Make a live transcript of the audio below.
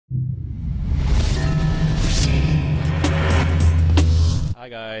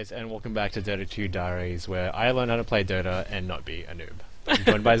guys, and welcome back to Dota 2 Diaries, where I learn how to play Dota and not be a noob. I'm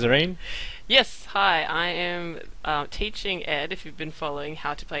joined by Zorine. Yes, hi, I am teaching Ed, if you've been following,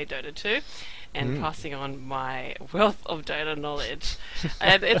 how to play Dota 2, and passing on my wealth of Dota knowledge.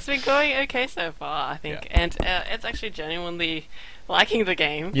 And it's been going okay so far, I think, and Ed's actually genuinely liking the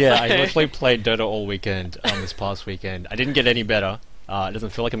game. Yeah, so. I literally played Dota all weekend, this past weekend. I didn't get any better. It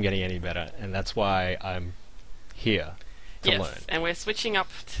doesn't feel like I'm getting any better, and that's why I'm here. Yes, and we're switching up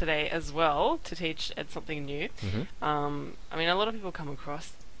today as well to teach Ed something new. I mean, a lot of people come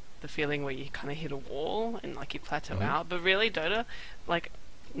across the feeling where you kind of hit a wall and like you plateau out, but really Dota, like,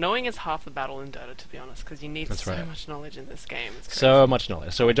 knowing is half the battle in Dota, to be honest, because you need so much knowledge in this game. It's crazy. So much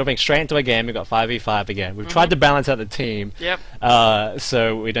knowledge. So we're jumping straight into a game. We've got 5v5 again. We've tried to balance out the team,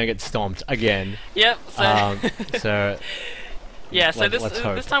 so we don't get stomped again. So yeah, so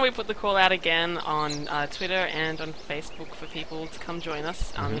this time we put the call out again on Twitter and on Facebook for people to come join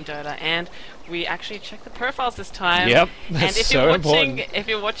us in Dota, and we actually checked the profiles this time. Yep, and if so if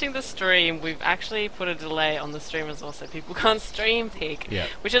you're watching the stream, we've actually put a delay on the stream as well, so people can't stream peek,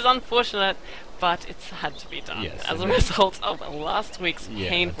 which is unfortunate, but it's had to be done as a result of last week's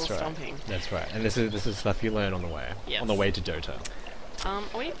painful stomping. That's right, and this is stuff you learn on the way to Dota. Are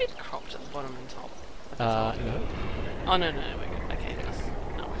we a bit cropped at the bottom and top? No. Oh no, we're good. Okay,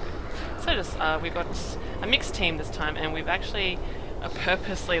 no. So just we've got a mixed team this time, and we've actually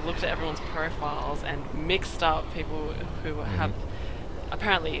purposely looked at everyone's profiles and mixed up people who have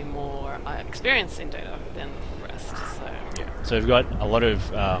apparently more experience in Dota than the rest. So we've got a lot of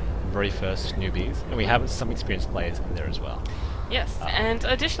very first newbies, and we have some experienced players in there as well. Yes, and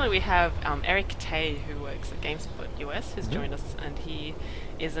additionally we have Eric Tay, who works at GameSpot US, who's joined us, and he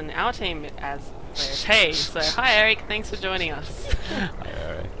is in our team as player Tay. So hi Eric, thanks for joining us. Hi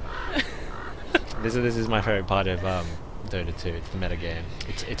Eric. This is my favorite part of Dota 2. It's the meta game.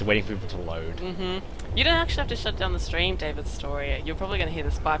 It's waiting for people to load. You don't actually have to shut down the stream, David's story. You're probably going to hear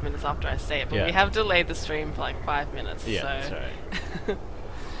this 5 minutes after I say it, but we have delayed the stream for like 5 minutes. Yeah, so. that's right.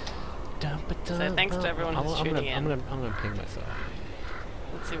 So thanks to everyone who's tuning in. I'm gonna ping myself.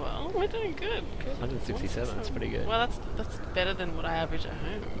 Let's see what. Oh, we're doing good. 167. That's pretty good. Well, that's better than what I average at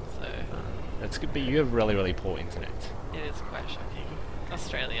home. So. That's good, but you have really poor internet. It is quite shocking.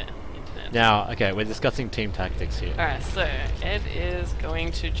 Australia internet. Now, okay, we're discussing team tactics here. Alright, so Ed is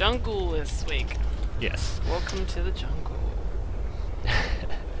going to jungle this week. Yes. Welcome to the jungle.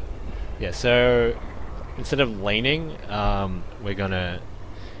 Yeah. So instead of laning, we're gonna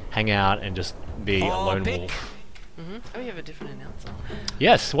hang out and just be a lone wolf. Oh, you have a different announcer.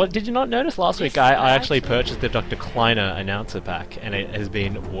 Yes, what did you not notice last week? I actually purchased the Dr. Kleiner announcer pack, and it has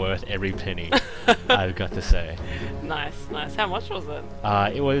been worth every penny, I've got to say. Nice. How much was it?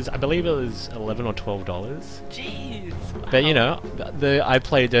 I believe it was $11 or $12. Jeez. Wow. But you know, I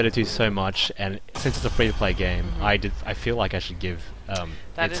play Dota 2 so much, and since it's a free-to-play game, I feel like I should give it some money.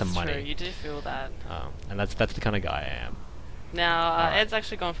 That is true. You do feel that. And that's the kind of guy I am. Now, Ed's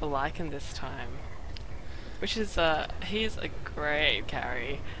actually gone for Lycan this time. Which is, he's a great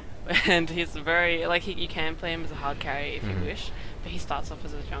carry, and he's very, like, you can play him as a hard carry if you wish, but he starts off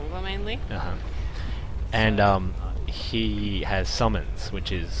as a jungler mainly. And he has summons,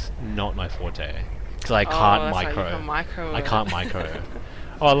 which is not my forte, because I can't micro. I can't micro.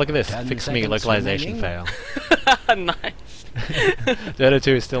 Oh, look at this, fix me localization fail. Nice. Dota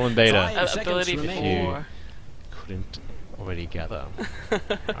 2 is still in beta. Ability 4. Couldn't already gather.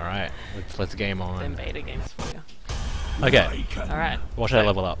 Alright, let's game on. Then beta games for you. Okay. Alright. What should I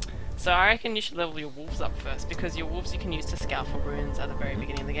level up? So I reckon you should level your wolves up first, because your wolves you can use to scout for runes at the very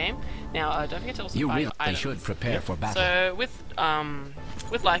beginning of the game. Now, don't forget to also buy your items. should prepare for battle. So with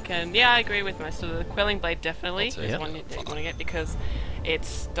Lycan, I agree with most of the Quelling Blade definitely is one you want to get, because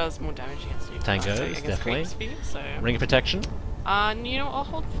it does more damage against you. Tangos, definitely. For you, so. Ring of Protection? You know, I'll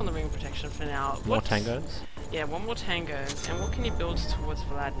hold off on the Ring of Protection for now. More Tangos? Yeah, one more Tangos. And what can you build towards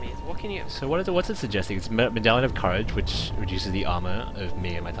Vladimir's? What can you... So what's it suggesting? It's Medallion of Courage, which reduces the armor of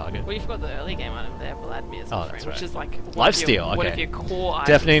me and my target. Well, you've got the early game item there, Vladimir's offering, which is like Lifesteal, one of your core items.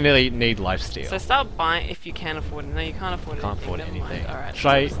 Definitely need Lifesteal. So start buying if you can afford it. No, you can't afford anything. Can't afford anything.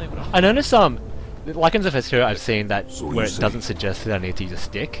 Alright, I noticed Lycan's the first hero I've seen that where it doesn't suggest that I need to use a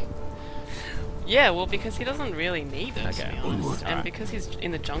stick. Yeah, well, because he doesn't really need it, to be honest. And because he's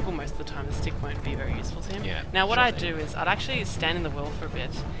in the jungle most of the time, the stick won't be very useful to him. Yeah, now, what I'd do is I'd actually stand in the well for a bit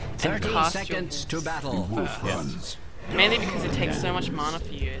and cast seconds to battle. Mainly because it takes so much mana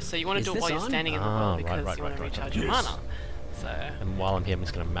for you. So you want to do it while you're standing in the well, because you want to recharge your mana. So. And while I'm here, I'm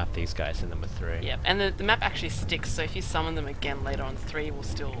just going to map these guys, send them with 3. Yep, and the map actually sticks, so if you summon them again later on, 3 will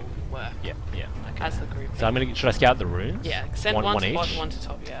still work. Yep, yeah. Okay. As the group. So I'm gonna. Should I scout the runes? Yeah, send one to each? bot, one to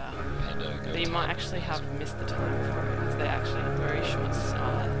top, yeah. But you might actually have missed the time for it, because they actually have very short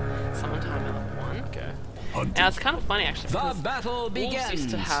summon time at level 1. Okay. Now it's kind of funny actually, because The battle begins. Wolves used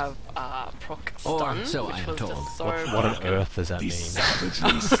to have proc stun, so which I'm was told. just so What on earth does that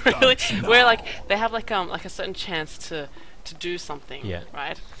mean? really? Where like they have like a certain chance to do something, Yeah.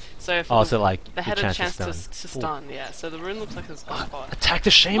 right? So So like they had the a chance to to stun, yeah. So the rune looks like it's on spot. Attack the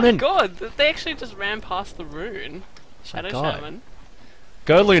Oh my shaman! god, they actually just ran past the rune. Shadow God. Shaman.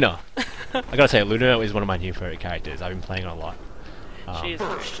 Go Luna! I gotta say, Luna is one of my new favorite characters. I've been playing a lot. She is.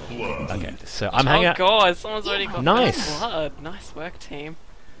 Okay, so I'm hanging out. Oh god, someone's already got Nice. blood. Nice work, team.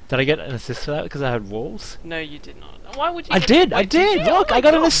 Did I get an assist for that because I had wolves? No, you did not. Why would you? I did! Wait, you? Look, Oh I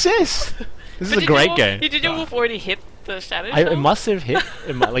got an God. assist! This is But a great game. Did your wolf already hit the Shadow It Shaman? must have hit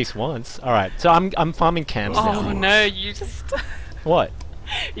him at least once. Alright, so I'm farming camps now. Oh no, you just What?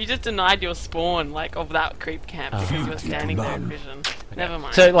 you just denied your spawn like of that creep camp because you were standing there in vision. Never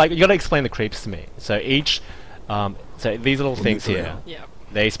mind. So like you gotta explain the creeps to me. So each so these little things here, yeah.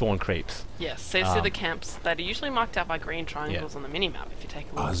 they spawn creeps. Yes. So you see the camps that are usually marked out by green triangles on the minimap. If you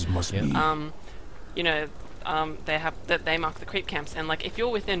take a look. As must Yeah. be. You know, they have that they mark the creep camps, and like if you're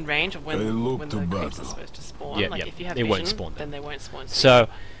within range of They when look the to creeps are battle. supposed to spawn, Yeah, like yeah, if you have it vision, won't spawn then them. they won't spawn. So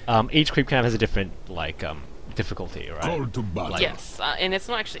each creep camp has a different like difficulty, right? Call to battle. Yes, and it's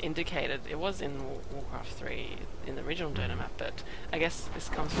not actually indicated. It was in Warcraft 3 in the original Dota map, but I guess this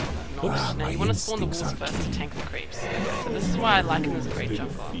comes from that knowledge. Now you want to spawn the wolves instincts first to tank the creeps. So this is why Lycan is a great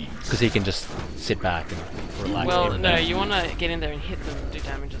jungler. Because he can just sit back and relax. Well, even no, though- you want to get in there and hit them and do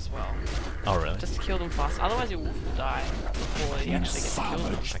damage as well. Oh really? Just to kill them fast. Otherwise your wolf will die before you actually get to kill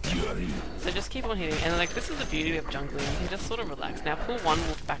them. Savage fury. So just keep on hitting. And like this is the beauty of jungling. You can just sort of relax. Now pull one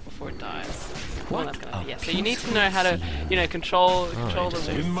wolf back before it dies. Well, that's gonna yeah. So you need to know how to, you know, control the wolf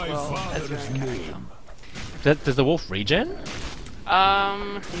In as my well as your father's own character. name. Does the wolf regen?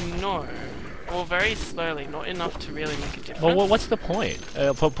 No. Well, very slowly. Not enough to really make a difference. Well, what's the point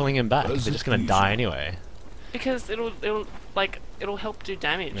of pulling him back? If they're just gonna die anyway. Because it'll help do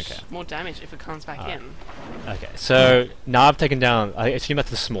damage, Okay. more damage if it comes back in. Okay, so now I've taken down. I assume that's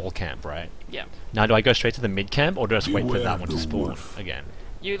the small camp, right? Yeah. Now do I go straight to the mid camp or do I just wait for Beware that one to the spawn wolf. again?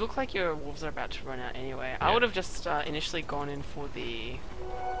 You look like your wolves are about to run out anyway. I Yeah. would have just initially gone in for the.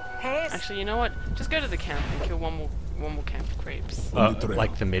 Actually, you know what? Just go to the camp and kill one more camp of creeps.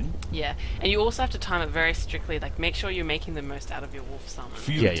 Like the mid? Yeah, and you also have to time it very strictly. Like, make sure you're making the most out of your wolf summon.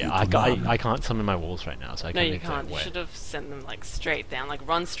 Yeah. I can't summon my wolves right now, so I No, you need to can't. You wait. should have sent them like straight down, like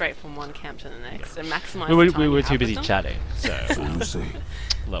run straight from one camp to the next, and maximize. We the time were you too have busy with them. chatting, so. So you say.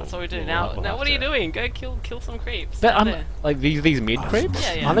 That's what we do. Now, what are you doing? Go kill some creeps. But down I'm there. like these mid creeps.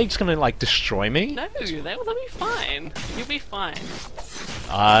 Yeah, yeah. Aren't they just gonna like destroy me? No, they'll be fine. You'll be fine.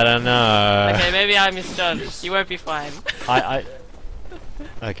 I don't know. Okay, maybe I misjudged. You won't be fine. I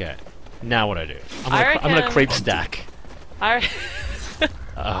Okay. Now what do I do? I I'm gonna reckon- creep stack. I.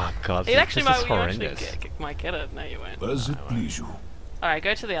 Oh god, It actually this is might. You actually horrendous. might get it. No, you won't. As it please you. All right,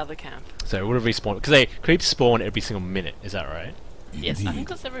 go to the other camp. So it would have respawned because they creeps spawn every single minute. Is that right? Yes, I think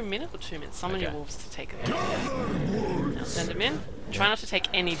Indeed. it's every minute or 2 minutes. Summon your Okay. wolves to take it. Now send them in. Try not to take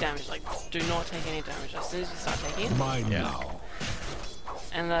any damage. Like, do not take any damage. As soon as you start taking it, Mine Yeah. now.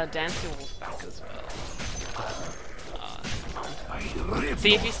 and dance your wolf back as well. I rip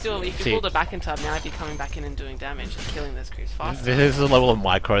See, if your you See. pull the back in tab, now I'd be coming back in and doing damage and killing those creeps faster. This is a level of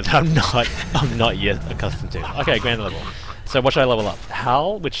micro that I'm not yet accustomed to. Okay, grand level. So what should I level up?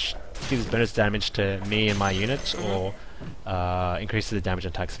 Howl, which gives bonus damage to me and my units, or increases the damage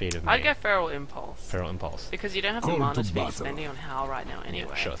and attack speed of me. I'd go Feral Impulse. Feral Impulse. Because you don't have the Call mana to to be battle. expending on Howl right now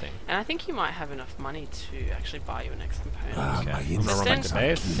anyway. sure thing. And I think you might have enough money to actually buy your next component. Okay. my I'm gonna run back to Send,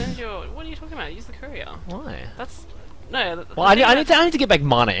 base. send your... What are you talking about? Use the courier. Why? That's... No, Well, I need to get back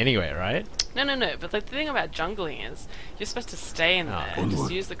mana anyway, right? No, but like, the thing about jungling is you're supposed to stay in there and just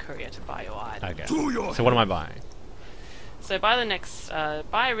Onward. use the courier to buy your item. Okay. To your So what am I buying? So buy the next...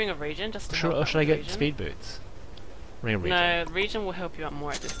 buy a Ring of Regen just to help Or out should I with get Regen. speed boots? Ring of Regen. No, Regen will help you out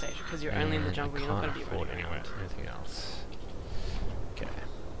more at this stage because you're only in the I jungle, you're not going can't to be afford running anywhere, around. anything else.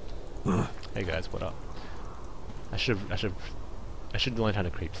 Okay. Hey guys, what up? I should learn how to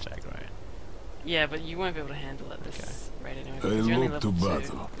creep stack, right? Yeah, but you won't be able to handle it this rate anyway. I because you're only look to level 2.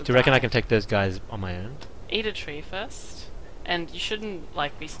 battle. You'll Do you reckon die. I can take those guys on my own? Eat a tree first, and you shouldn't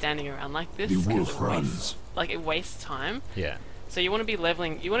like be standing around like this. The 'cause wolf it wastes- runs. Like, it wastes time. Yeah. So you want to be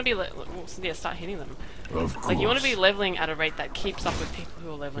leveling. You want to be yeah, start hitting them. Of course. Like you want to be leveling at a rate that keeps up with people who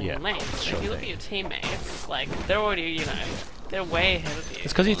are leveling Yeah, in lanes. So sure if you look thing. at your teammates, like they're already, you know, they're way ahead of you.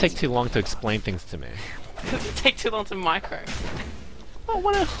 It's because you take too long to explain things to me. Because you take too long to micro. Oh,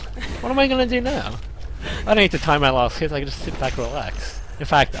 what am I gonna do now? I don't need to time my last hit. I can just sit back, relax. In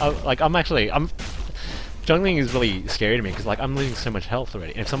fact, jungling is really scary to me because like I'm losing so much health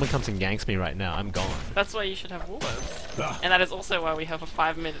already. And if someone comes and ganks me right now, I'm gone. That's why you should have warlords. And that is also why we have a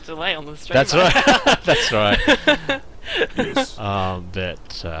 5-minute delay on the stream. That's right. That's right. Yes.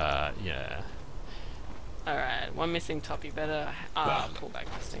 Yeah. Alright, one missing top. You better pull back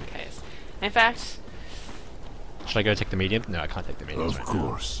just in case. In fact, Should I go take the medium? No, I can't take the medium Of right now.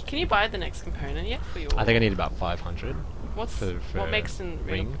 course. can you buy the next component yet for your? I think I need about 500. What's for what makes in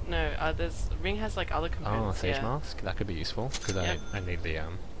ring? No, there's ring has like other Oh, components. Sage yeah. Mask? That could be useful because Yep. I need the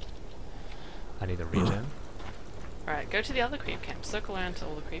I need the regen. Alright, go to the other creep camps. Circle around to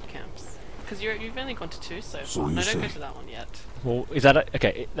all the creep camps. Because you've only gone to 2 so So far. you No, don't go say. to that one yet. Well, is that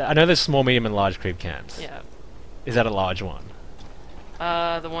okay? I know there's small, medium, and large creep camps. Yeah. Is that a large one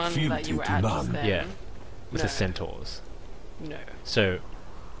The one that you were at just then. Yeah. with No. the centaurs? No. So,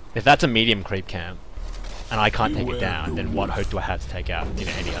 if that's a medium creep camp, and I can't take it Beware down, the then what wolf. hope do I have to take out,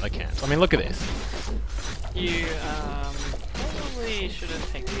 any other camps? I mean, look at this. You probably shouldn't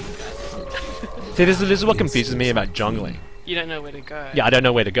take these guys. See, this is what confuses me about jungling. You don't know where to go. Yeah, I don't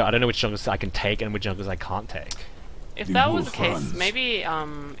know where to go. I don't know which junglers I can take and which junglers I can't take. If The that was the wolf case, runs. maybe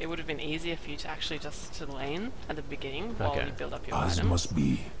it would have been easier for you to actually just to lane at the beginning while Okay. you build up your As items. must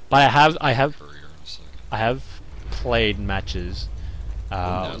be. But I Courier in a second. have played matches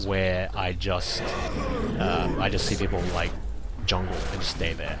where I just see people like jungle and just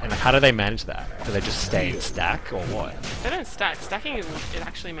stay there. And like, how do they manage that? Do they just stay and stack or what? They don't stack. Stacking it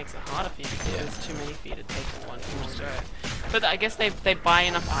actually makes it harder for you because there's too many for you to take in one go. But I guess they buy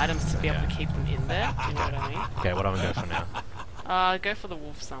enough items to be able to keep them in there. Do you know what I mean? Okay, what am I going for now? Go for the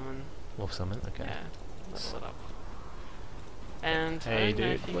wolf summon. Wolf summon. Okay. Yeah, level it up. And Hey, I don't know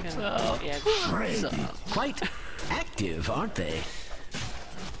dude, if you what's can. up? Yeah, Quite active, aren't they?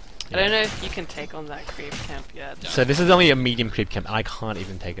 I don't know if you can take on that creep camp yet. So this is only a medium creep camp, and I can't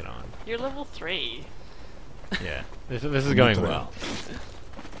even take it on. You're level 3. Yeah, this is going well.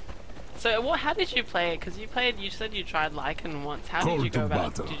 So how did you play it? Because you said you tried Lycan once. How did Call you go to about it?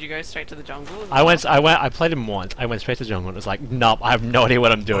 battle. Did you go straight to the jungle? I played him once. I went straight to jungle, and it was like, nope, I have no idea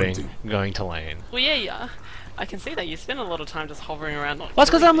what I'm doing. Hunting. I'm going to lane. Well, yeah. I can see that you spend a lot of time just hovering around. Not Well, that's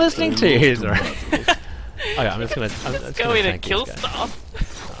because I'm killing listening to Move you. to Right? battle. Okay, I'm just gonna. Just go in and kill stuff. stuff.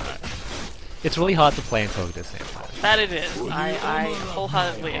 It's really hard to play and talk at the same time. That it is. I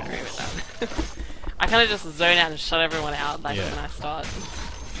wholeheartedly agree with that. I kind of just zone out and shut everyone out like Yeah. when I start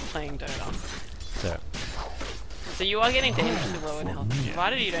playing Dota. So, So you are getting dangerously low in health,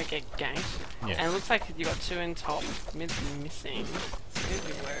 provided you don't get ganked. yeah, And it looks like you got 2 in top, mid's missing. So you'd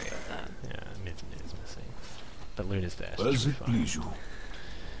be wary of that. yeah, mid is missing, but Luna's there. So As she'll it be fine. please you.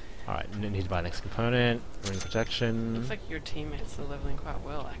 All right, need to buy the next component. Ring protection. Looks like your teammates are leveling quite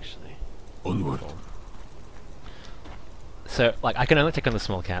well, actually. Onward. So, like, I can only take on the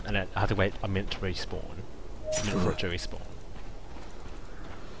small camp, and I have to wait a minute to respawn. A minute for it to respawn.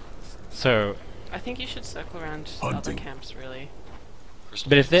 So, I think you should circle around to other Hunting. camps, really.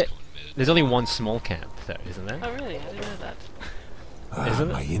 but if there, there's only one small camp, though, isn't there? Oh, really? I didn't know that. Isn't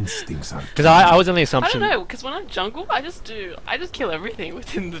it? My instincts are. Because I was on the I assumption. don't know, because when I'm jungle, I just kill everything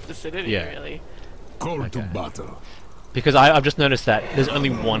within the vicinity, Yeah. really. Call to Okay. battle. Because I've just noticed that there's only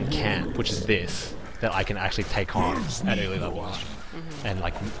one camp, which is this, that I can actually take on at early levels and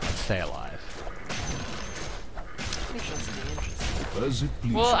like stay alive. Interesting, interesting. As it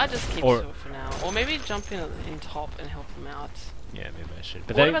please Well, you. I just keep Or- to it for now. Or maybe jump in top and help them out. Yeah, maybe I should.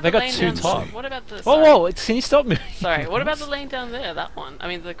 But What they about they the got lane 2 down- top. What about the... Whoa, sorry. whoa! Can you stop moving? Sorry, what about the lane down there? That one. I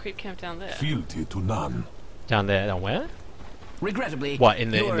mean, the creep camp down there. Fealty to none. Down there, down where? Regrettably, What, in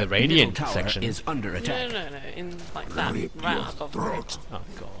the your Radiant middle tower section? is under No, attack. no, no, in like that, Rip right your above the throat. Oh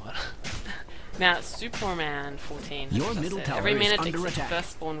god. Now, Superman 14. has Your just middle said, tower every is minute under except attack. first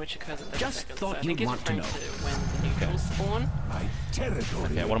spawn, which occurs at 30 Just seconds. thought So I think you'd it's want to referring know. to when the neutrals spawn. My territory.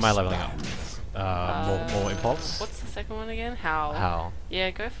 Okay, what am I leveling up? More impulse. What's the second one again? Howl. How? Yeah,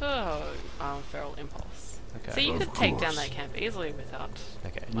 go for feral impulse. Okay. So you Of could take down course. that camp easily without.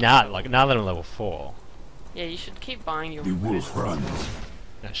 Okay. Now that I'm level 4, Yeah, you should keep buying your. The wolf recruits. runs.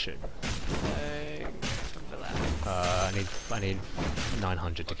 I should. So for that. I need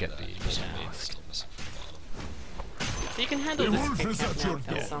 900 to get the. Still missing from the bottom. So you can handle The this wolf big is camp at now your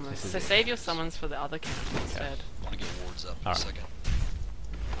without door. summons. this is So it. save your summons for the other camp instead. I want to get wards up in a Alright. second.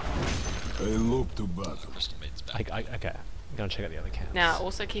 I look to battle. Crystal Maiden's back. Okay. Go and check out the other camps. Now,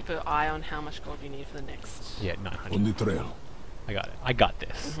 also keep an eye on how much gold you need for the next. Yeah, 900. On the trail. I got it. I got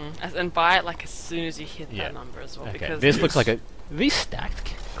this. And buy it like as soon as you hit Yeah. that number as well. Okay, Because this looks like a... These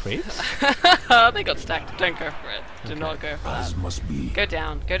stacked creeps? they got stacked. Don't go for it. Do not go for that. As must be. Go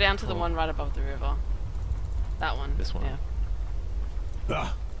down. Go down to the one right above the river. That one. This one? Yeah.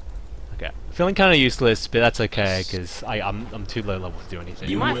 Ah, Okay. Feeling kind of useless, but that's okay, because I'm too low level to do anything.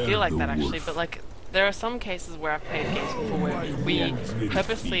 You might Beware feel like the that actually, wolf. but like there are some cases where I've played games before where we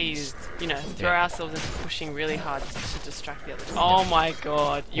purposely, you know, throw ourselves into pushing really hard to distract the other. Oh my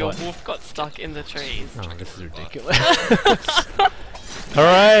god, your What? wolf got stuck in the trees. Oh, this is ridiculous.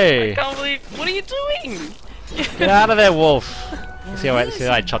 Hooray! Can't believe. What are you doing? Get out of there, wolf! See how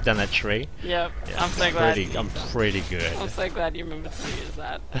I chopped down that tree? Yep. I'm so glad. I'm pretty good. I'm so glad you remembered to use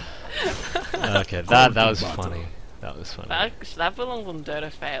that. Okay, that was funny. That was funny. That belongs on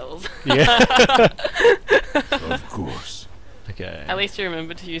Dota fails. Yeah. of course. Okay. At least you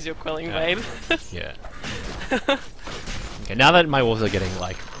remembered to use your quelling blade. Yeah. Okay, now that my wolves are getting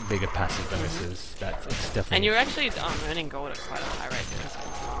like bigger passive bonuses, it's definitely. And you're actually earning gold at quite a high rate because of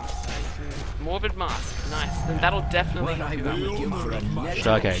mask. So you can morbid mask, nice. Then that'll definitely help you out with your mask. Should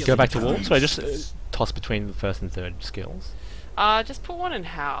I, okay, go back to wolves. So I just toss between the first and third skills. Just put one in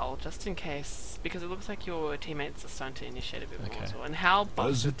Howl, just in case, because it looks like your teammates are starting to initiate a bit more as well. And Howl buffs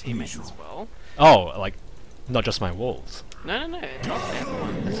As your it teammates please as well. Oh, like not just my wolves. No, it buffs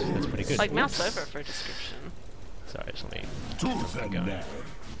everyone. That's pretty good. Like mouse over for a description. Sorry, just let me. Tooth and going. nail.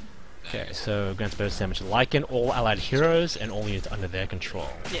 Okay, so grants bonus damage to Lycan, all allied heroes, and all units under their control.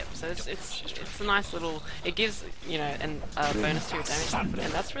 Yep, so it's a nice little. It gives, you know, a bonus to your damage output,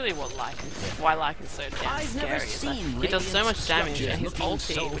 and that's really what why Lycan's so damn scary. Is that he does so much damage, and his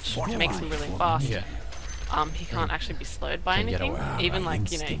ulti, which makes him really fast. Yeah. He can't actually be slowed by Can get anything, away. even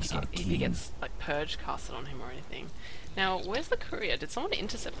like, you know, Instincts are if he keen. gets like purge casted on him or anything. Now, where's the courier? Did someone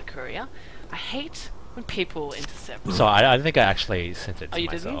intercept the courier? I hate when people intercept. So I think I actually sent it to Oh, you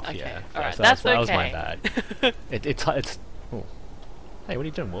myself. didn't? Okay. Yeah. Alright, so that's that was my okay. bad. It's. Oh. Hey, what are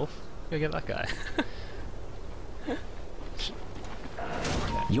you doing, Wolf? Go get that guy.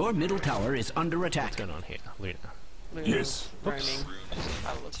 Your middle tower is under attack. What's going on here, Luna? Yes. Roaming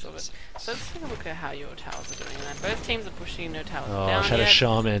by the looks of it. So let's take a look at how your towers are doing. And both teams are pushing, no towers Oh, down Shadow yet.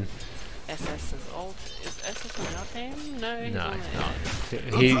 Shaman. SS is ult. Is SS on your team? No, he's No, on he's there.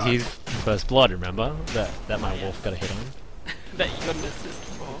 not. He's first blood. Remember that my wolf got a hit on. That you got an assist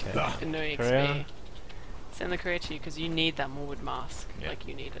for. Okay. And no XP. Courier. Send the courier to you because you need that morbid mask. Yeah. Like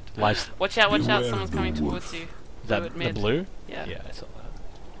you need it. Life's Watch out, Beware someone's the coming wolf. towards you. that Blue at the mid. blue? Yeah. Yeah, I saw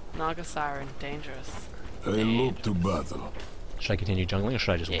that. Naga Siren, dangerous. I look to battle. Should I continue jungling or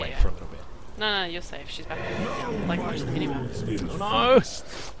should I just Yeah, wait yeah. for a little bit? No, you're safe. She's back there. Yeah. Like watch the minimap. No.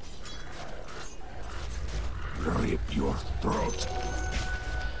 Rip your throat.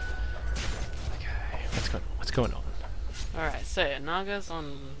 Okay, what's going on? Alright, so Naga's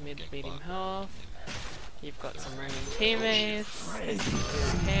on medium health. You've got some roaming teammates.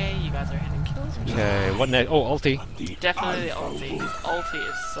 Okay, you guys are hitting kills. Which Okay, what next? Oh, ulti. definitely the ulti. His ulti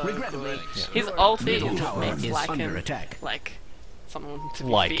is so Regrettably, good. His ulti middle is what tower makes is under Lycan attack. like someone to be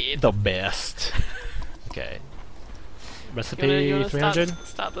Like feared. the best. Okay. Recipe You wanna 300?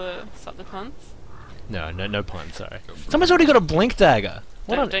 start the puns? No pun. Sorry. Someone's already got a blink dagger.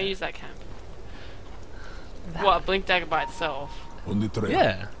 What on? Don't use that camp. What, a blink dagger by itself? On the trail.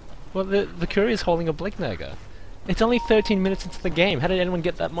 Yeah. Well, the courier's holding a blink dagger. It's only 13 minutes into the game. How did anyone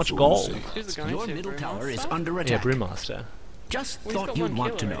get that much So gold? say. Who's it going Your to? middle tower is Brewmaster? under Yeah, attack. Brewmaster. Just Well, he's thought got you'd one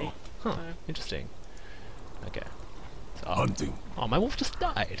want to kill know. already. Huh. So- Interesting. Okay. So, Hunting. oh, my wolf just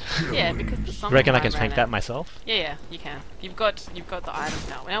died. Yeah, because the You summer reckon I time can tank ran that out. myself? Yeah, you can. You've got the items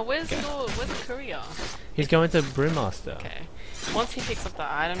now. Now where's the courier? He's going to Brewmaster. Okay. Once he picks up the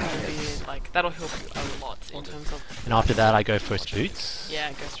item, it'll be like that'll help you a lot in terms of And after that, I go first boots. yeah,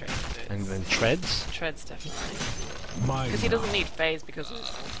 go straight to boots. And then treads. Treads definitely. My Because he doesn't need phase because of his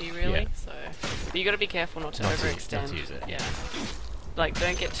ulti really. Yeah. So but you gotta be careful not to Not to overextend. use it. Yeah. Like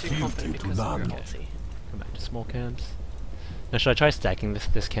don't get too Feel confident free to because of your none. ulti. Come back to small camps. Now, should I try stacking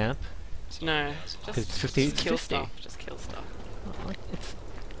this camp? No. Because Just, it's 50. just kill 50. stuff. Just kill stuff. Oh, like, it's,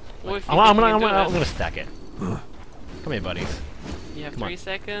 Or if you I'm think you can do gonna it, stack it. Come here, buddies. you have come on. 3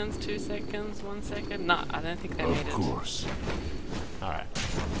 seconds, 2 seconds, 1 second. No, I don't think they made Of it. course. Alright.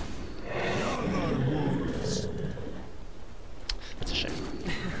 That's a shame.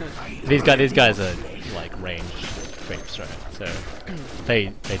 these guys are like ranged creeps, right? So they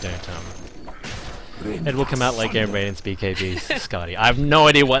don't It will come out like game Radiant's BKB Scotty. I have no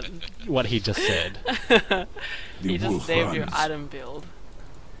idea what he just said. You The just wolf saved your runs. item build.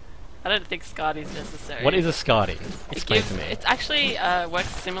 I don't think Scardy is necessary. What is a Scardy? Explain to me. It actually works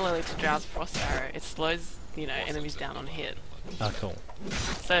similarly to Drow's Frost Arrow. It slows, enemies down on hit. Oh, cool.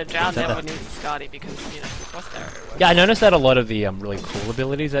 So Drow never needs a Scardy because, Frost Arrow works. Yeah, I noticed that a lot of the really cool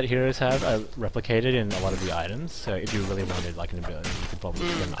abilities that heroes have are replicated in a lot of the items. So if you really wanted like an ability, you could probably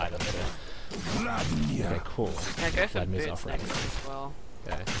get an item there. Okay, cool. Yeah, go for Vladimir's boots offering. next as well.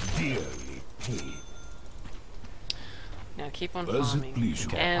 Okay. Dearly paid. Now keep on As it farming. please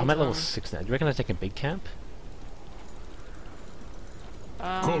you. And, I'm at level 6 now. Do you reckon I take a big camp?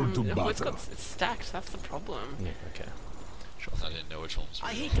 Call to it's battle. it's stacked, that's the problem. Yeah, okay. I didn't know which one was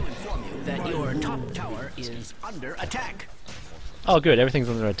I hate to inform you that your top tower is under attack. Oh, good. Everything's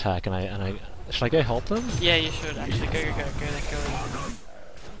under attack, and I should I go help them? Yeah, you should actually. Go.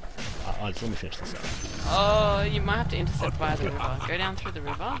 Let me finish this up. Oh, you might have to intercept via the river. Go down through the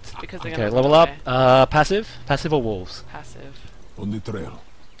river, because they're Okay, gonna level run up. away. Passive? Passive or wolves? Passive. On the trail.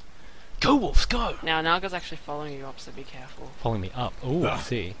 Go wolves, go! Now, Naga's actually following you up, so be careful. Following me up. Ooh, I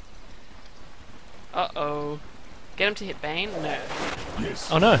see. Uh-oh. Get him to hit Bane? No. Yes.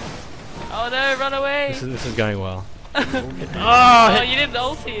 Oh no! Oh no, run away! This is going well. Oh, you didn't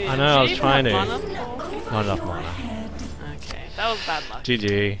ulti. I know, I was trying to. Not Not enough mana. Okay, that was bad luck.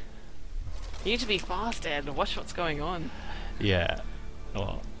 GG. You need to be fast, Ed. Watch what's going on. Yeah.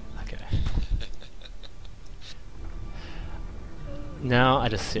 Well, okay. Now I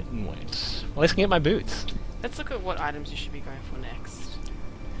just sit and wait. Well, let's get my boots. Let's look at what items you should be going for next.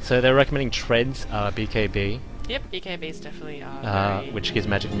 So they're recommending treads, BKB, Yep, BKB is definitely which gives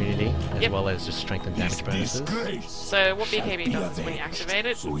magic immunity, as Yep. well as just strength and damage bonuses. Disgrace. So what BKB does is when you activate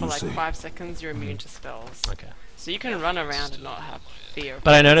it, So for you like say. 5 seconds you're immune to spells. Okay. So you can run around and not have fear.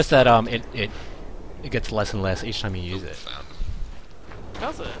 But I noticed that it gets less and less each time you use it.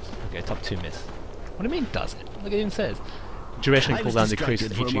 Does it? Okay, top 2 miss. What do you mean does it? Look, it even says. Duration I was cooldown decreases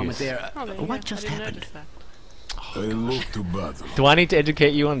distracted for a each moment use. there. Oh, there you What go. just I didn't happened? notice that. I look to battle. Do I need to educate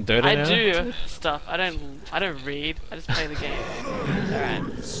you on Dota I now? do stuff. I don't read. I just play the game.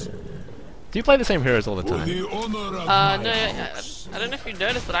 Alright. Do you play the same heroes all the For time? the honor of No, my I don't know if you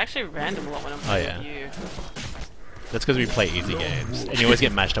noticed, but I actually random a lot when I'm playing yeah. with you. That's because we play easy games, and you always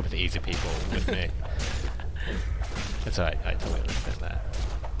get matched up with easy people with me. That's alright, I totally understand that.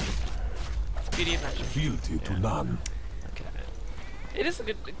 It's the beauty of matching. fealty to none. Okay. It is a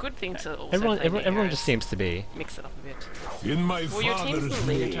good thing to also Everyone, play everyone, the everyone heroes. just seems to be. Mix it up a bit. In my Well, your team's father's the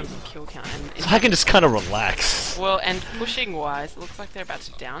lead in name. terms of kill count, and So I can just kind of relax. well, and pushing wise, it looks like they're about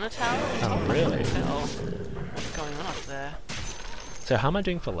to down a tower. Oh, really? Tell what's going on up there. So how am I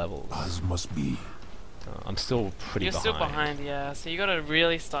doing for levels? As must be. I'm still pretty You're behind. still behind, yeah. So you gotta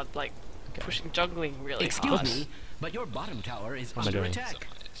really start like Okay. pushing, juggling really Excuse hard. me, but your bottom tower is What am I under doing? attack.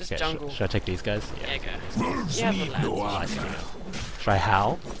 Just Okay, jungle. should I take these guys? Yeah, go. Wolves You have the need lands. no armor. Should I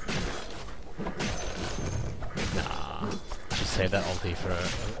howl? Nah. Just save that ulti for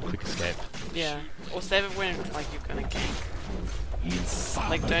a quick escape. Yeah. Or save it when like you're gonna gank.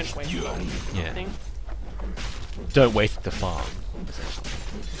 Like don't waste fury. it. Yeah. Thing. Don't waste the farm. essentially.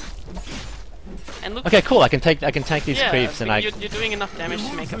 And look. Okay, cool. I can tank these Yeah, creeps, but and you're doing enough damage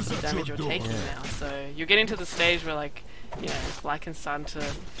to make up for the damage you're taking Yeah. now. So you're getting to the stage where like, Lycan's starting to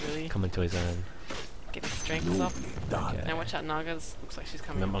really come into his own. get his strengths up. Done. Okay. Now watch out, Naga's looks like she's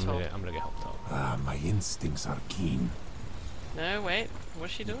coming I'm up gonna, top. I'm gonna go help top. Ah, my instincts are keen. No, wait.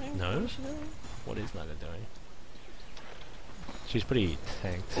 What's she doing? No? What's she doing? What is Naga doing? She's pretty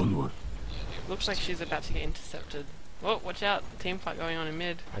tanked. Onward. Looks like she's about to get intercepted. Oh, watch out. Team fight going on in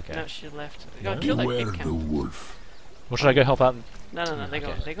mid. Okay. No, she left. No? Go kill that Beware big the camp. wolf. Well, should I go help out? No, they're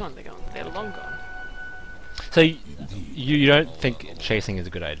gone. Okay. They're gone. They're long gone. So you don't think chasing is a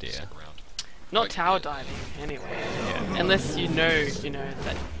good idea? Not tower diving, anyway. Yeah. Unless you know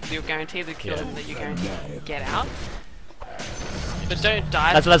that you're guaranteed to kill him, that you're going to get out. But don't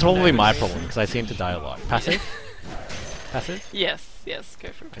dive. That's for no probably good my reason. problem because I seem to die a lot. Passive? Passive? Yes, go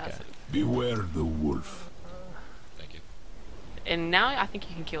for passive. Beware the wolf. Thank you. And now I think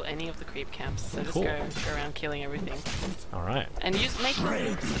you can kill any of the creep camps. So just Cool. go around killing everything. All right. And make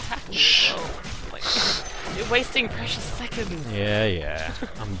attack me as well. Like, you're wasting precious seconds. Yeah.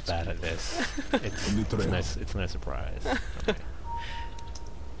 I'm bad at this. It's no surprise. Okay.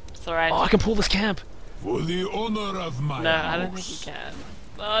 It's alright. Oh, I can pull this camp. For the honor of my No, house. I don't think you can.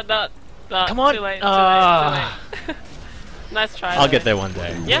 Oh, no. Come on. Too late. Ah. Too late. Nice try. I'll though. get there one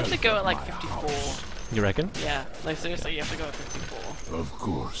day. You have to go at like 54. You reckon? Yeah, like seriously, you have to go at 54. Of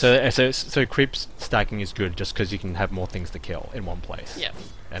course. So creep stacking is good just because you can have more things to kill in one place. Yep.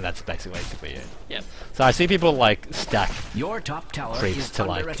 And that's basically it. Yep. So I see people like stack Your top tower creeps is to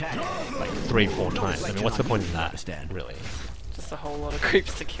under like attack. 3-4 times. I mean, what's the point in that? Understand. Really? just a whole lot of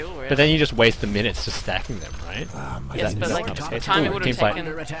creeps to kill, really. But then you just waste the minutes just stacking them, right? Yes, but like the time it would have taken...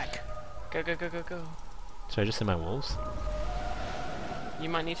 Go, go, go, go, go. Should I just send my wolves? You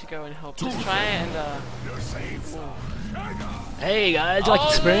might need to go and help. Just try and Hey guys, you like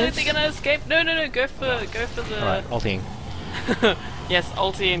experience? They're gonna escape. No, no, no. Go for the. Alright, ulting. Yes,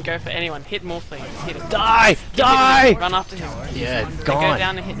 ulti and go for anyone. Hit Morphling. Just hit him. Die! Die! Run after him. Yeah, Go gone.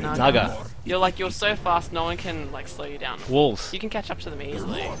 down and hit Naga. Naga. You're so fast, no one can like slow you down. Wolves. You can catch up to them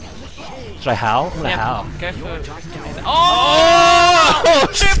easily. Should I howl? I'm gonna howl. Go for. Oh!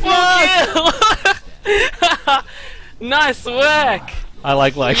 Triple kill! Nice work! I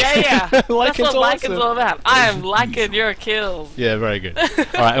like Yeah. That's what awesome. Lycan's all about. I am Lycan your kills. Yeah, very good.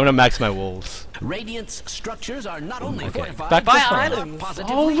 Alright, I'm gonna max my wolves. Radiant's structures are not only fortified, Back Buy to items.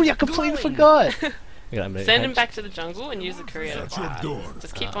 Oh, yeah, I completely forgot. Yeah, Send him back to the jungle and use the courier to buy.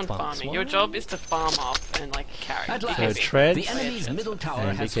 Just keep on farming. Your job is to farm up and like carry. So treads. the enemy's middle tower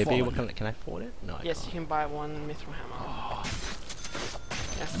And has BKB, fallen. what can I afford it? No, I Yes, can't. you can buy one mithril hammer.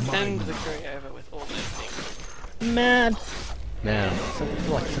 Yes, send the courier over with all those things. Man, I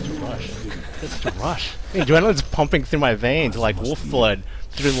feel like such a rush. It's such a rush. The adrenaline's pumping through my veins like wolf blood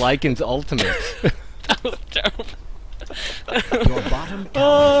through Lycan's ultimate. That was terrible. Your bottom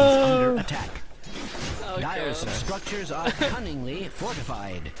tower is under attack. Oh, Dire's God. structures are cunningly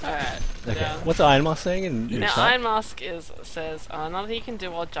fortified. Alright. Okay, Yeah. what's Iron Mask saying in your Now, chat? Iron Mask says another thing you can do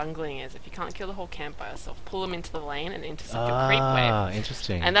while jungling is if you can't kill the whole camp by yourself, pull them into the lane and intercept your creep wave. Ah,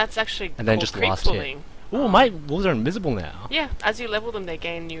 interesting. And that's actually And then called just creep last hit. pulling. Ooh, my wolves are invisible now. Yeah, as you level them, they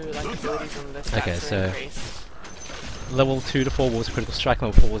gain new like abilities and their stats Okay, are so- increased. Level 2 to 4 wolves are critical strike,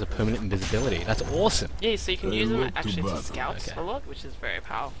 level 4 wolves are permanent invisibility. That's awesome. Yeah, so you can use them look actually too to bad. scout Okay. a lot, which is very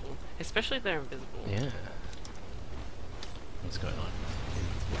powerful, especially if they're invisible. Yeah. What's going on?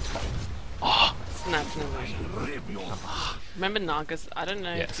 That's an illusion. Remember Naga's? I don't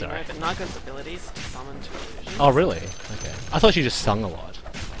know Yeah, if you know, sorry. but Naga's abilities to summon to illusions. Oh, really? Okay. I thought she just sung a lot.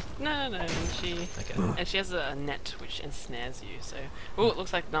 No, and she has a net which ensnares you. So, oh, it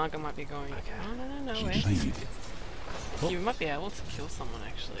looks like Naga might be going. Okay. Oh, no, wait. You might be able to kill someone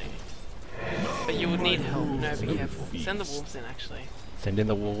actually, but you would need help. No, be careful. Send the wolves in actually. Send in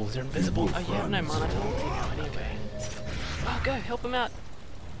the wolves, they're invisible. Oh, you have no mana to ulti now anyway. Oh, go help him out.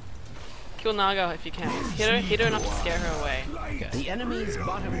 Kill Naga if you can. Just hit her enough to scare her away. Okay. The enemy's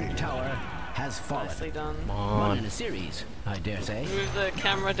bottom tower has fallen. Nicely done. Come Run on. in a series, I dare say. Move the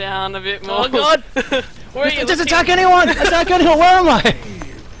camera down a bit more. Oh god! Where are you Just looking? attack anyone! Attack anyone! Where am I?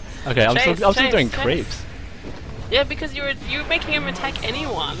 Okay, I'm Chase, still chase, doing chase. creeps. Yeah, because you're making him attack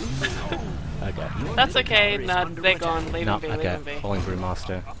anyone. Okay. That's okay. Nah, they're gone. Leave No, them be. Leave okay. them be. Falling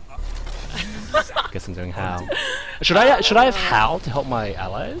Brewmaster. Guess I'm doing Howl. Should I have Howl to help my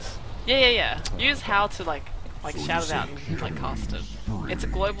allies? Yeah. Use Howl to like shout it out and like cast it. It's a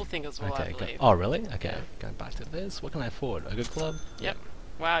global thing as well, I Okay. believe. Oh really? Okay. Going back to this. What can I afford? A good club? Yep.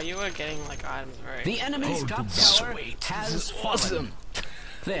 Wow, you were getting like items very. The enemy's top tower has fallen.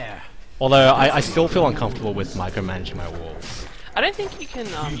 There. Although I still feel uncomfortable with micromanaging my wolves. I don't think you can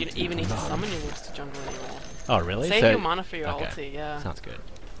you even need to summon your wolves to jungle anymore. Oh really? Save So- your mana for your okay. ulti, yeah. Sounds good.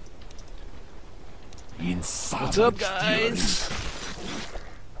 What's up, guys?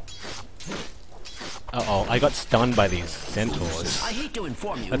 Uh-oh, I got stunned by these centaurs. I hate to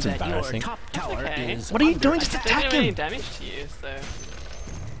inform you That's that your embarrassing. top tower okay. is What are you under doing? Just attack. They don't attack do any him! damage to you, so.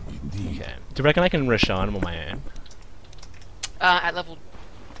 Okay. Do you reckon I can Rashan him on my own? At level.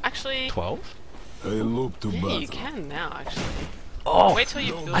 Actually. 12? I look to Yeah, battle. you can now, actually. Oh! Wait till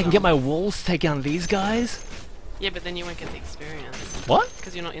you build I can up. get my wolves to take down these guys? Yeah, but then you won't get the experience. What?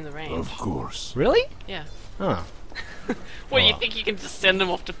 Because you're not in the range. Of course. Really? Yeah. Huh. What, you Oh. think you can just send them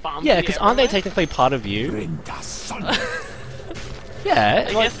off to farm? Yeah, for because you aren't they everywhere? technically part of you? Renda son. Yeah.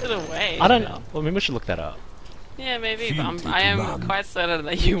 I like- guess in a way. I don't know. Well, maybe we should look that up. Yeah, maybe, but Filthy I am man. quite certain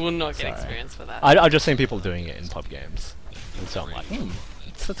that you will not get Sorry. experience for that. I've just seen people doing it in pub games. And so I'm like,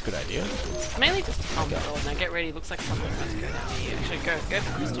 that's a good idea. Mainly just to farm the gold. Now get ready, looks like someone's about to go down here. Actually, go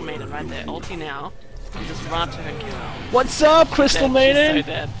for Crystal Maiden right there. Ulti now. And just run up to her and kill her. What's up, Crystal Dead. Maiden? She's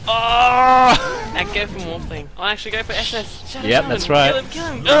so dead. Oh! Now go for Morphling. Oh, actually go for SS. Shut Yep, him, that's right. Kill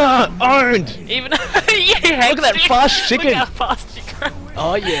him. Owned! Even yeah, Look at that fast chicken. Look how fast you go.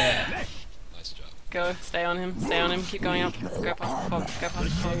 Oh yeah. Nice job. Go, stay on him, keep going up. Go past the fog, go past the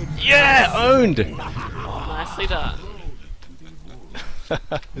fog. Yeah, owned! Nicely done.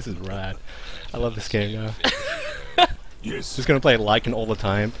 This is rad. I love this game now. Yes. Just gonna play Lycan all the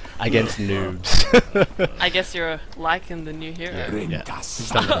time against noobs. I guess you're liking the new hero. Yeah, Renda done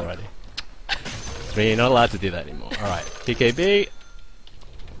son. that already. So you're not allowed to do that anymore. Alright, PKB.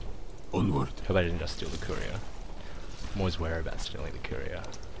 Onward. Hope I didn't just steal the courier. I'm always wary about stealing the courier.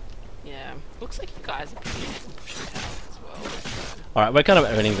 Yeah. Looks like you guys are pretty pushing towers as well. Alright, we're kind of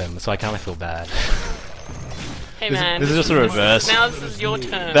earning them, so I kind of feel bad. Hey man, this is just a reverse. Now this is your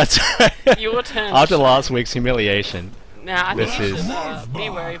turn. That's right. Your turn. After last week's humiliation. Now I think This you is- should be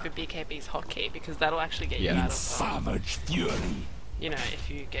wary of a BKB's hotkey because that'll actually get you out of Savage fury. you know, if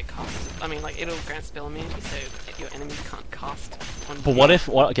you get cast. I mean, like it'll grant spell immunity, so your enemies can't cast on But what if,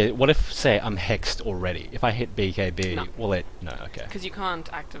 what if, say, I'm hexed already? If I hit BKB, No. will it? No, okay. Because you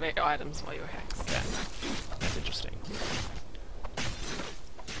can't activate items while you're hexed. Okay. That's interesting.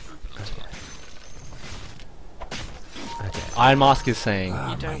 Okay. Iron Mask is saying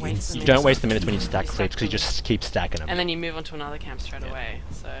You don't waste the you minutes. don't waste the minutes when you stack clips because you just keep stacking them. And then you move on to another camp straight away.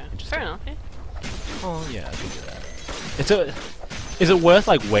 So fair enough. Yeah. Oh yeah, I can do that. Is it worth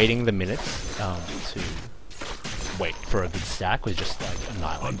like waiting the minutes to wait for a good stack, or just like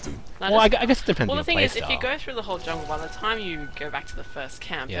annihilate? Hunting. No, Well, I just- guess it depends well, on the your thing is, if you playstyle. go through the whole jungle, by the time you go back to the first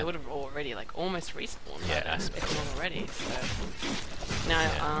camp, Yeah. they would have already like almost respawned. Yeah, by then, I suppose. if not already. So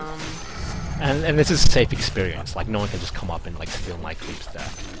now, And this is a safe experience. Like no one can just come up and like steal my creep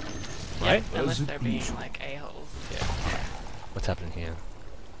stack, right? yeah, unless As it they're being usual. like a-holes. Yeah. What's happening here?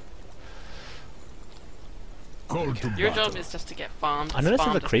 Call to Your battle. job is just to get farmed. I noticed there's a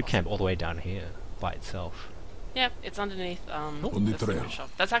farmed as creep possible. camp all the way down here by itself. Yeah, it's underneath On the the trail. storage shop.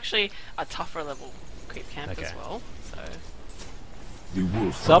 That's actually a tougher level creep camp Okay. as well. So The wolf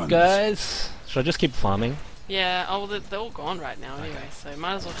What's up, runs. guys? Should I just keep farming? yeah, oh, well, they're all gone right now anyway. So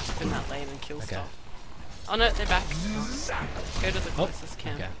might as well just spin that lane and kill Okay. stuff. Oh no, they're back. Go to the Oh, closest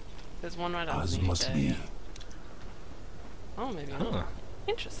camp. okay. There's one right As underneath must there. be. Yeah. Oh, maybe Huh. not.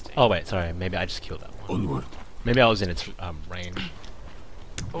 Interesting. Oh wait, sorry. Maybe I just killed that one. Onward. Maybe I was in its range.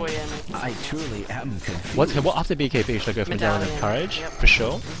 Oh yeah, maybe. I truly am confused. What after BKB should I go for Medallion of Medallion, Courage? yep. For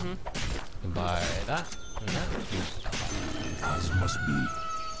sure. Mhm. And buy that. And that. As must be.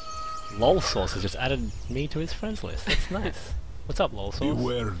 LOL Sauce has just added me to his friends list. That's nice. What's up, LOL Sauce?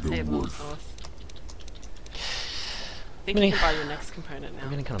 Beware the Hey, wolf. Sauce. I think Mini- you can buy your next component now. I'm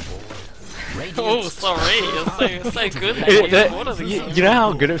getting kind of bored. Oh, sorry, you're so good at It- it. What are these you, things? you know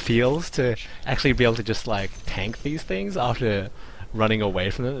how good it feels to actually be able to just like tank these things after running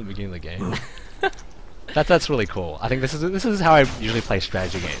away from them at the beginning of the game. That's really cool. I think this is how I usually play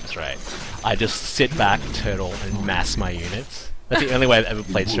strategy games, right? I just sit back, turtle, and mass my units. That's the only way I've ever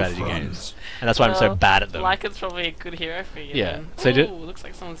played wolf strategy runs. games, and that's why I'm so Well, bad at them. Lycanthrope's probably a good hero for you. Yeah, Then. so Ooh, ju- looks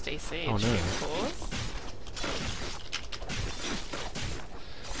like someone's DC. Oh, no. Should we pause?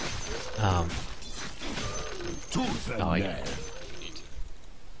 Tooth and Oh, nail. yeah.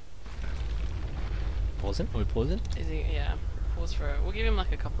 Pausing? Are we pausing? Is he? Yeah. Pause for. We'll give him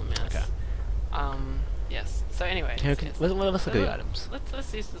like a couple of minutes. Okay. Yes. So anyway. Okay, yes. let's look at the items.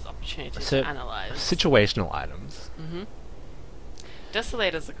 Let's use this opportunity So, to analyze. situational items.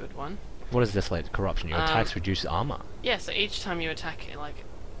 Desolator's a good one. What is Desolate Corruption? Your attacks reduce armor. Yeah. So each time you attack, it like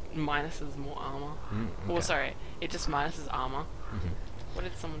minuses more armor. Okay. Or sorry, it just minuses armor. What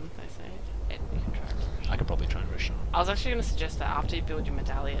did someone say? Ed, you can try rush. I could probably try and rush on. I was actually going to suggest that after you build your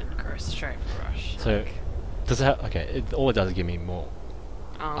medallion, go straight for rush. So, like, does it have, okay, all it does is give me more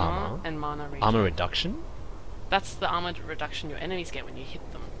armor armor. and mana regen. armor reduction? That's the armor reduction your enemies get when you hit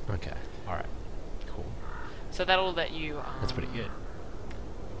them. Okay, alright. Cool. So that'll let you. That's pretty good.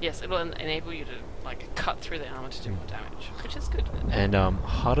 Yes, it'll enable you to like cut through the armor to do more damage, which is good. And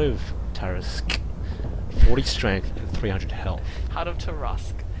Heart of Tarask, 40 strength and 300 health. Heart of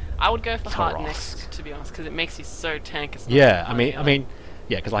Tarask. I would go for Heart Tarask. next, to be honest, because it makes you so tank. It's not Yeah, funny, I mean,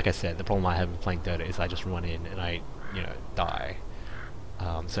 yeah, because like I said, the problem I have with playing Dota is I just run in and I, die.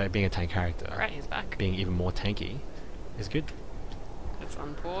 So being a tank character, Alright, he's back. being even more tanky, is good. Let's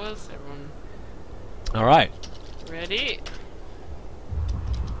unpause. Everyone Alright, ready?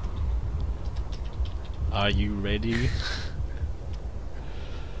 are you ready?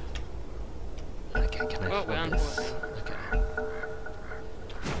 Okay, can I Oh, we're afford this? unpausing. Okay.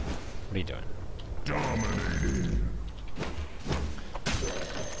 What are you doing? Dominating.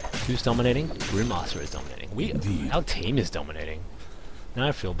 Who's dominating? Brewmaster is dominating. Indeed. Our team is dominating. Now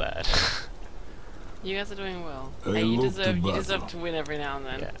I feel bad. You guys are doing well. I Hey, you love to deserve battle. to win every now and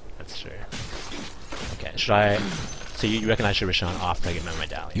then. Yeah, that's true. Okay, should I... So you reckon I should Rishon after I get my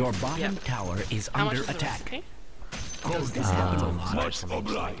medallion? Your bottom Yep. tower is How much under is the attack. recipe? Does this happen a sorry, lot? just let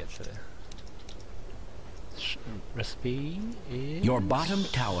me get to the... Recipe is... Your bottom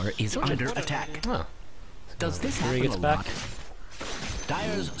tower is What under a- attack. Huh. Does this Fury happen gets a back. lot?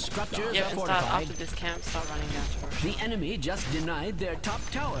 Dyer's structures Yeah, are and start fortified. after this camp, start running down to rush. The enemy just denied their top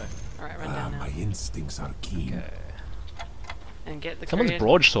tower. Alright, run down now. My instincts are keen. Okay. And get the Someone's courier,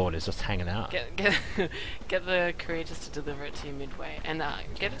 broadsword is just hanging out. get the courier just to deliver it to you midway, and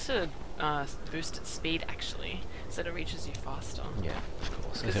get it to boost its speed actually, so that it reaches you faster. Yeah, of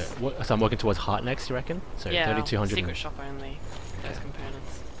course. Okay. So I'm working towards heart next, you reckon? So yeah, 3200. secret shop only. Those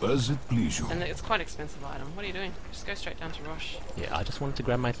components. As it please you. And it's quite expensive item. What are you doing? Just go straight down to Rosh. Yeah, I just wanted to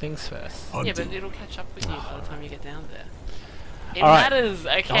grab my things first. Yeah, but it'll catch up with you by the time you get down there. It All right. matters,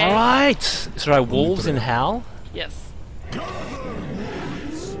 okay? Alright! So are wolves in Howl? Yes.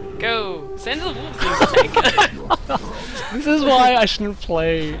 Go! Send the wolves in to take. This is why I shouldn't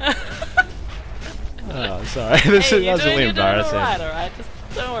play. Oh, sorry. That's really embarrassing. You're doing alright. Just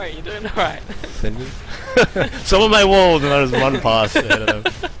don't worry, you're doing alright. Some of my wolves and I just run past ahead of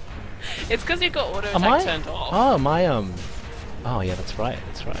them. It's because you've got auto attack turned off. Oh, my oh yeah, that's right.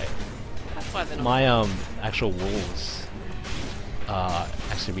 That's right. That's why they're not. My actual wolves are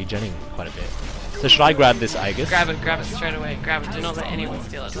actually regenning quite a bit. So should I grab this Aegis? Grab it straight away. Grab it. Do not let anyone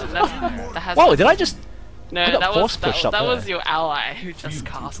steal it. Whoa! Did I just? No, I got that force pushed up that there. was your ally who just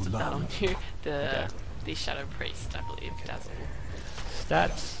casted that on you. The Shadow Priest, I believe. Dazzle.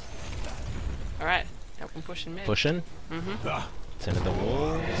 Stats. All right, help him push in mid. Pushing. Send in the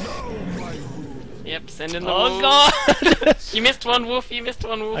wolves. Yep, send in the wolves. Oh god! You missed one wolf. You missed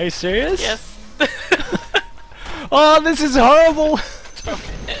one wolf. Are you serious? Yes. Oh, this is horrible.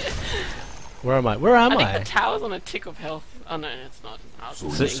 Where am I? Where am I? I think the tower's on a tick of health. Oh no, it's not.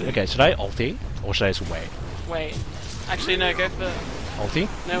 Okay, should I ulti or should I just wait? Wait. Actually, no. Go for Ulti?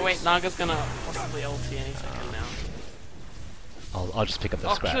 No, wait. Naga's gonna possibly ulti any second now. I'll just pick up the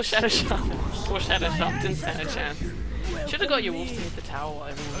Oh, scraps. kill Shadow Sharp. Poor Shadow Sharp didn't stand a chance. Should have got your wolves to hit the tower while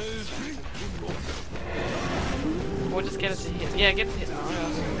everyone was distracted. Or just get it to hit. Yeah, get it to hit Naga.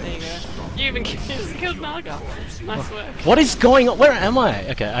 There you go. You even just killed Naga. Nice work. What is going on? Where am I?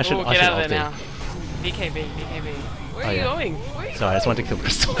 Okay, I should. Get out of there now. BKB. Where are you going? Sorry, I just wanted to kill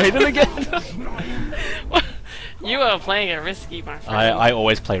Crystal Maiden again. You are playing it risky, my friend. I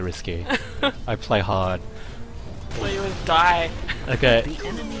always play risky. I play hard. Well, you would die. Okay.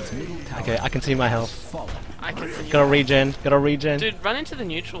 Okay, I can see my health. I can see you. Gotta regen. Dude, run into the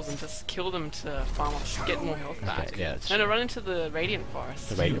neutrals and just kill them to farm up, get more health back. Okay, yeah, no, run into the Radiant Forest.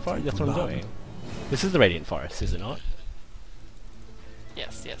 The Radiant Forest? That's what I'm doing. This is the Radiant Forest, is it not?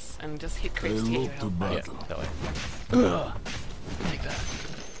 Yes, and just hit creeps to get your health back. Yeah, that way. Take that.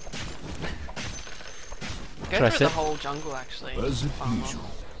 Go through the whole jungle, actually.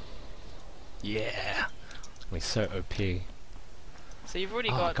 Yeah. We're so OP. So you've already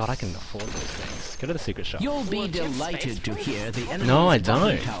got... Oh god, I can afford those things. Go to the secret shop. You'll be delighted to hear the enemy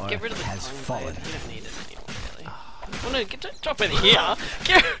tower Get rid of the has fallen. You don't need it anymore, really. Well, no, don't drop it here.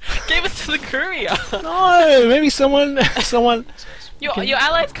 Give it to the courier. No, maybe someone... Your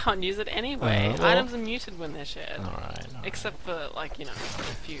allies can't use it anyway. Well, items are muted when they're shared. Alright. Except for, like, you know, a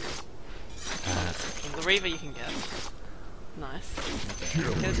few. The Reaver you can get. Nice.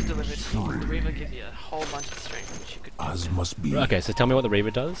 Get it to deliver it to you. The Reaver gives you a whole bunch of strength, which you could do. As must be. Okay, so tell me what the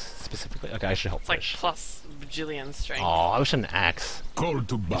Reaver does, specifically. Okay, I should help It's like push. plus bajillion strength. Oh, I wish I had an axe. Call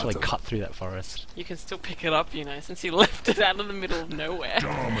to battle. Actually cut through that forest. You can still pick it up, you know, since you left it out of the middle of nowhere. Oh,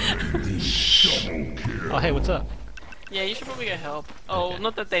 hey, what's up? Yeah, you should probably go help. Oh,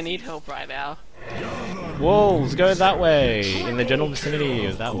 not that they need help right now. Wolves, go that way! In the general vicinity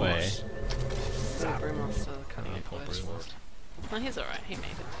of that way. Brewmaster cutting it close. No, he's alright. He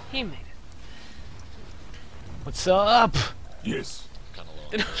made it. What's up? Yes.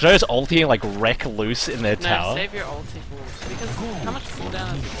 Should I just ulti and like wreck loose in their tower? No, save your ulti for... Because how much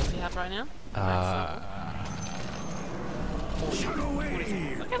cooldown does your ulti have right now?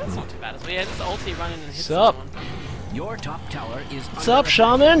 40. Okay, that's not too bad as well. Yeah, just ulti running and hit someone. Your top tower is... What's up,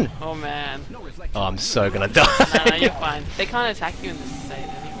 Shaman? Oh man. Oh, I'm so gonna die. No, you're fine. They can't attack you in this state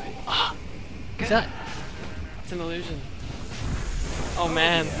anyway. Is that... It's an illusion. Oh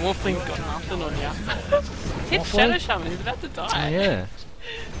man, Morphling's got nothing on ya. Hit Shadow Shaman, he's about to die. yeah.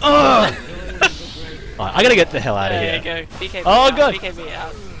 Ugh! Alright, I gotta get the hell out of here. There you go. BKB Oh out, god! BKB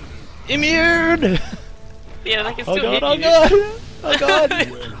out. Immune! Yeah, they can Oh still god, hit oh you. god! Oh god!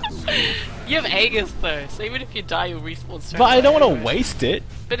 You have Aegis though, so even if you die, you'll respawn straight But I don't away. want to waste it.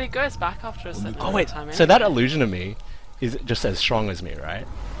 But it goes back after a certain Oh wait, time so that illusion of me is just as strong as me, right?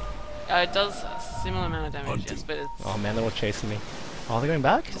 it does a similar amount of damage, yes, but it's... Oh man, they're all chasing me. Oh, they're going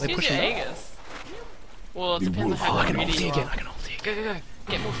back? Just Are they use pushing your back? Aegis. Well, it depends on Oh, how I can greedy ulti you again, are. I can ulti again. Go.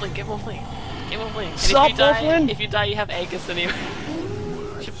 Get Morphling, get Morphling. Get Morphling. And Stop, if you die, Morphling! if you die, you have Aegis anyway.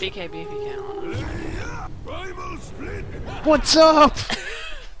 Should BKB if you can. What's up?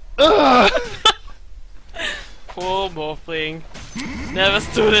 Ugh! Poor Morphling. Never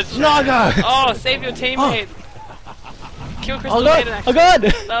stood a chance. Naga! Oh, save your teammate. Kill Crystal Oh god! Maiden, Oh actually.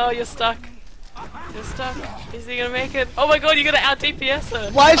 god! No, you're stuck. You're stuck. Is he gonna make it? Oh my god, you're gonna out DPS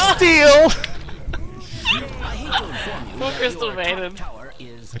her. Lifesteal! Poor Crystal Maiden.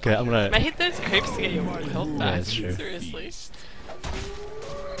 Okay, I'm gonna... Man, hit those creeps to get your health back. Yeah, that's true. Seriously.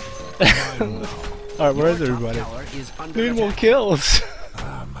 Alright, where is everybody? Need more kills!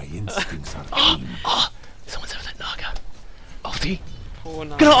 My instincts are keen. Someone's over that Naga. Ulti! Poor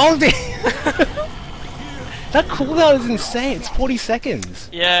Naga. Gonna ulti! That cooldown is insane, it's 40 seconds!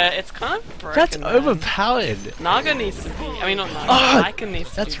 Yeah, it's kind of broken. That's man. overpowered! Naga needs to be... I mean, not Naga. Oh, Lycan needs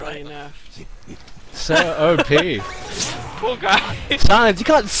to that's be really right. nerfed. So OP. Poor guy. Silence, you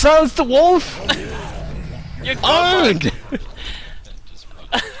can't silence the wolf! You're gone. Owned!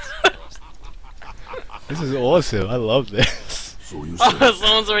 This is awesome, I love this. So you Oh, say.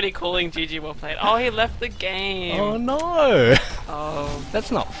 someone's already calling GG well played. Oh, he left the game. Oh no! Oh,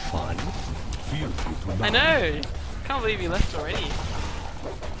 That's not fun. Feel free to I know. Can't believe he left already.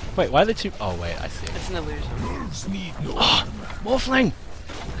 Wait, why are the two... Oh wait, I see. It's an illusion. nerves need no Morphling!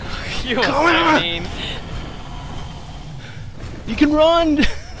 You are Come so on. mean. You can run!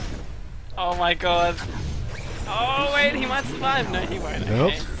 Oh my god. Oh wait, he might survive. No, he won't.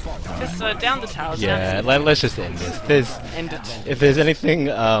 Nope. Okay. Just down the tower. Yeah, let's just end this. End it. If there's anything,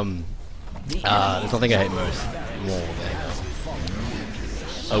 there's nothing I hate more than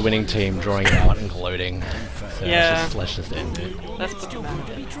a winning team drawing it out and gloating. So Yeah. let's just end it. Let's put him out.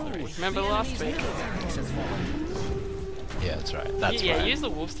 Remember last week? Yeah, that's right. That's Yeah, right. use the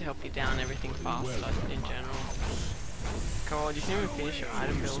wolves to help you down everything faster in general. God, you can even finish your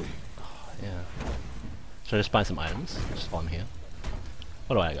item build. Yeah. Should I just buy some items? Just while I'm here.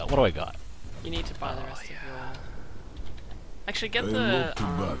 What do I got? What do I got? You need to buy the rest of your... Actually, get I the look to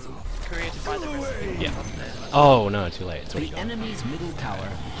battle. courier to buy the rest of your Yeah. up there. Oh no, too late. It's already The gone. enemy's middle tower.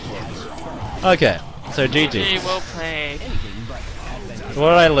 Okay, so GG, GG. well played. So what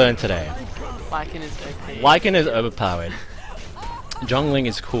did I learn today? Lycan is OP. Lycan is overpowered. Jungling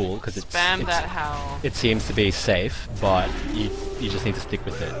is cool because Spam that howl. it seems to be safe, but you just need to stick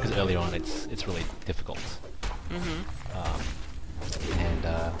with it because early on it's really difficult.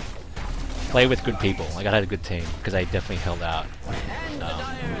 And play with good people. Like I had a good team because I definitely held out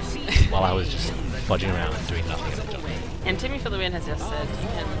while I was just fudging around and doing nothing in the jungle. And Timmy for the win has just said you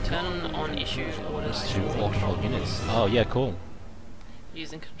can turn on issue orders To all units. Oh yeah, cool.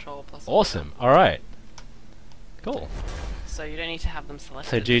 using control plus. Awesome. All right. Cool. So you don't need to have them selected.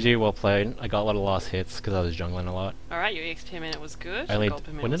 So GG, well played. I got a lot of last hits because I was jungling a lot. Alright, your EXP minute was good. I only your gold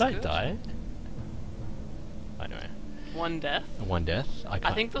per minute when did was I good. die? Anyway, One death. one death.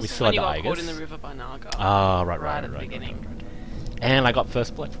 I think we this is still when had you the got caught in Aegis. the river by Naga. Ah, right, right right, at the right, beginning. right. And I got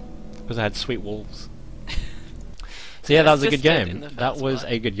first blood because I had sweet wolves. So yeah, that was a good Assisted in game. the That first was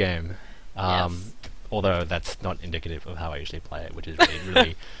blood. a good game. Yes. Although that's not indicative of how I usually play it, which is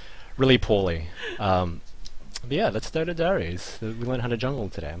really, really poorly. But yeah, that's Dota Diaries. We learned how to jungle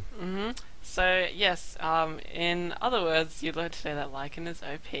today. So yes, in other words, you learned today that Lycan is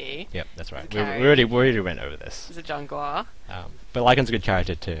OP. Yep, that's right. He's We a carry. already went over this. He's a jungler. But Lycan's a good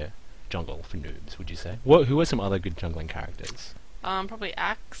character to jungle for noobs, would you say? Who are some other good jungling characters? Probably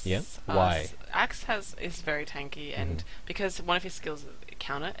Axe. Yeah? Why? Axe is very tanky, and because one of his skills is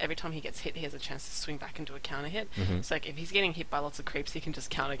counter. Every time he gets hit, he has a chance to swing back into a counter hit. So like if he's getting hit by lots of creeps, he can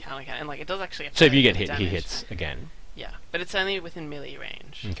just counter, and like it does actually. So if you get affect hit, he damage. hits again. Yeah, but it's only within melee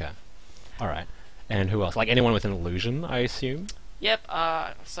range. Okay. Alright. And who else? Like anyone with an illusion, I assume? Yep,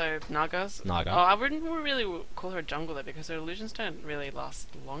 so Naga's. Naga. Oh, I wouldn't really call her a jungler though, because her illusions don't really last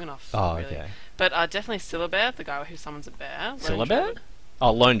long enough. Oh, really. okay. But definitely Syllabear, the guy who summons a bear. Lone Syllabear? Druid.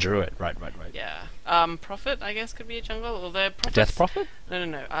 Oh, Lone Druid. Right. Yeah. Prophet, I guess, could be a jungler, although Prophet's... Death Prophet?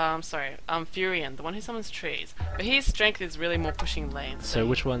 No. Sorry. Furion, the one who summons trees. But his strength is really more pushing lanes. So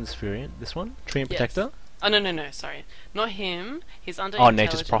which one's Furion? This one? Tree and Protector? Oh, no, sorry. Not him. He's under Oh,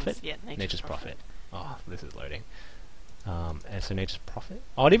 Nature's intelligence. Prophet? Yeah, Nature's Prophet. Oh, this is loading. And so Nature's Prophet?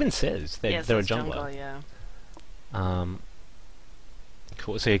 Oh, it even says they're a it's jungler. yeah.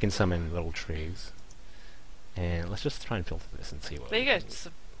 Cool, so you can summon little trees. And let's just try and filter this and see what There you we go. can- It's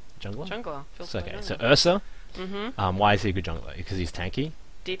a Jungler? jungler. So, okay, so jungler. Ursa, Mm-hmm. why is he a good jungler? Because he's tanky?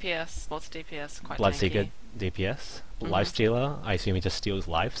 DPS, lots of DPS, quite Bloodseeker, tanky. DPS. Mhm. Lifestealer, I assume he just steals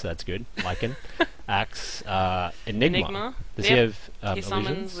life, so that's good. Lycan. Axe, Enigma. Does he Yep. have He summons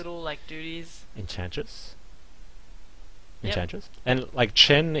illusions? little like duties. Enchantress? Yep. Enchantress? And like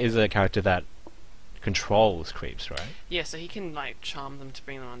Chen is a character that controls creeps, right? Yeah, so he can like charm them to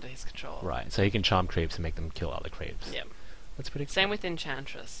bring them under his control. Right, so he can charm creeps and make them kill other creeps. Yep. That's pretty cool. Same with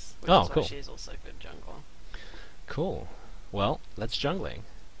Enchantress, which Oh, is why cool. she's also a good jungler. Cool. Well, that's jungling.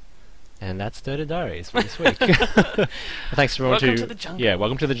 And that's Dota Diaries for this week. Thanks everyone Welcome to the jungle. Yeah,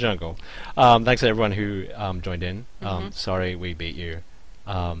 welcome to the jungle. Thanks to everyone who joined in. Sorry we beat you.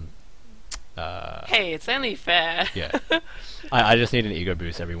 Hey, it's only fair. Yeah. I just need an ego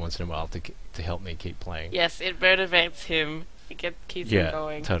boost every once in a while to help me keep playing. Yes, it motivates him. It keeps him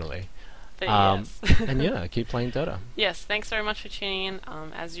going. Yeah, totally. But yes. And yeah, keep playing Dota. Yes, thanks very much for tuning in.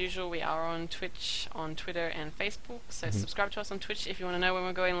 As usual, we are on Twitch, on Twitter, and Facebook. So subscribe to us on Twitch if you want to know when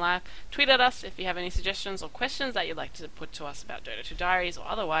we're going live. Tweet at us if you have any suggestions or questions that you'd like to put to us about Dota 2 Diaries or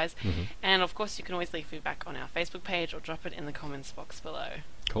otherwise. And of course, you can always leave feedback on our Facebook page or drop it in the comments box below.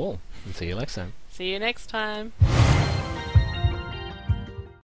 Cool. And see you next time. See you next time.